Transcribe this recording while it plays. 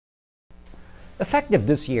Effective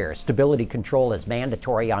this year, stability control is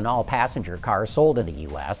mandatory on all passenger cars sold in the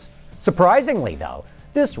U.S. Surprisingly, though,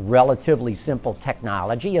 this relatively simple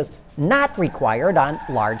technology is not required on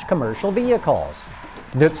large commercial vehicles.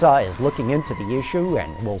 NHTSA is looking into the issue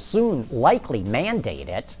and will soon likely mandate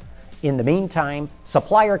it. In the meantime,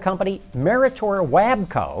 supplier company Meritor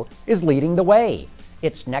WABCO is leading the way.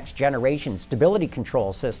 Its next-generation stability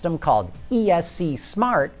control system, called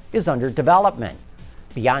ESCsmart, is under development.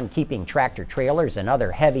 Beyond keeping tractor-trailers and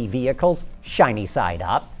other heavy vehicles shiny side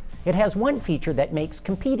up, it has one feature that makes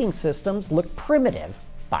competing systems look primitive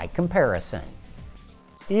by comparison.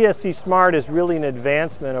 ESCsmart is really an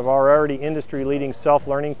advancement of our already industry-leading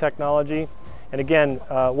self-learning technology. And again,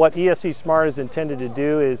 what ESCsmart is intended to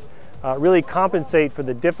do is really compensate for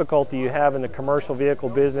the difficulty you have in the commercial vehicle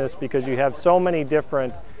business, because you have so many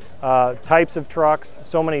different types of trucks,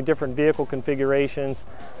 so many different vehicle configurations.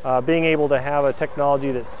 Being able to have a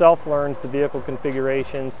technology that self-learns the vehicle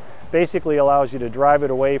configurations basically allows you to drive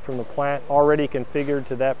it away from the plant already configured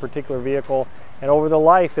to that particular vehicle, and over the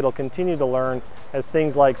life it'll continue to learn as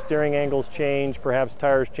things like steering angles change, perhaps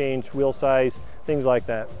tires change, wheel size, things like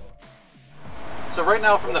that. So right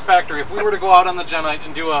now from the factory, if we were to go out on the Genite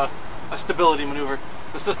and do a stability maneuver,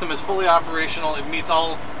 the system is fully operational. It meets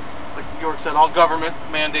all, like York said, all government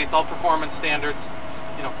mandates, all performance standards,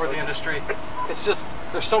 for the industry. It's just,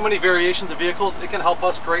 there's so many variations of vehicles, it can help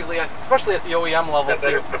us greatly, especially at the OEM level,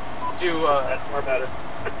 to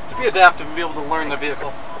be adaptive and be able to learn the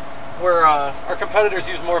vehicle. Where our competitors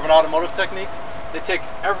use more of an automotive technique. They take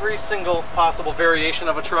every single possible variation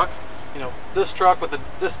of a truck, this truck with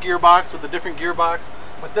this gearbox, with a different gearbox,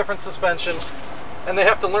 with different suspension, and they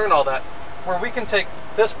have to learn all that. Where we can take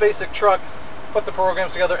this basic truck, put the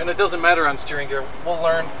programs together, and it doesn't matter on steering gear. We'll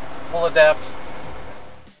learn, we'll adapt.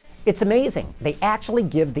 It's amazing. They actually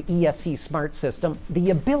give the ESCsmart system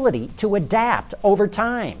the ability to adapt over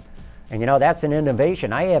time. And that's an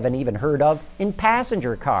innovation I haven't even heard of in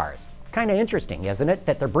passenger cars. Kind of interesting, isn't it,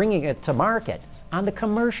 that they're bringing it to market on the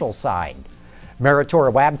commercial side.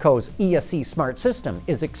 Meritor WABCO's ESCsmart system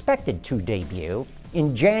is expected to debut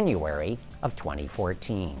in January of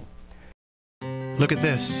 2014. Look at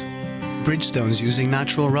this. Bridgestone's using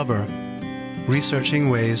natural rubber, researching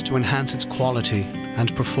ways to enhance its quality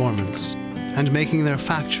and performance, and making their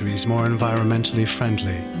factories more environmentally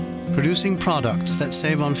friendly, producing products that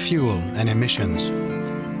save on fuel and emissions,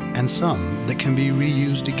 and some that can be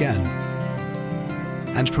reused again,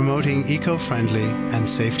 and promoting eco-friendly and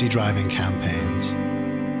safety driving campaigns.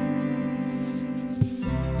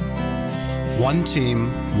 One team,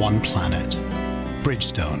 one planet.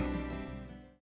 Bridgestone.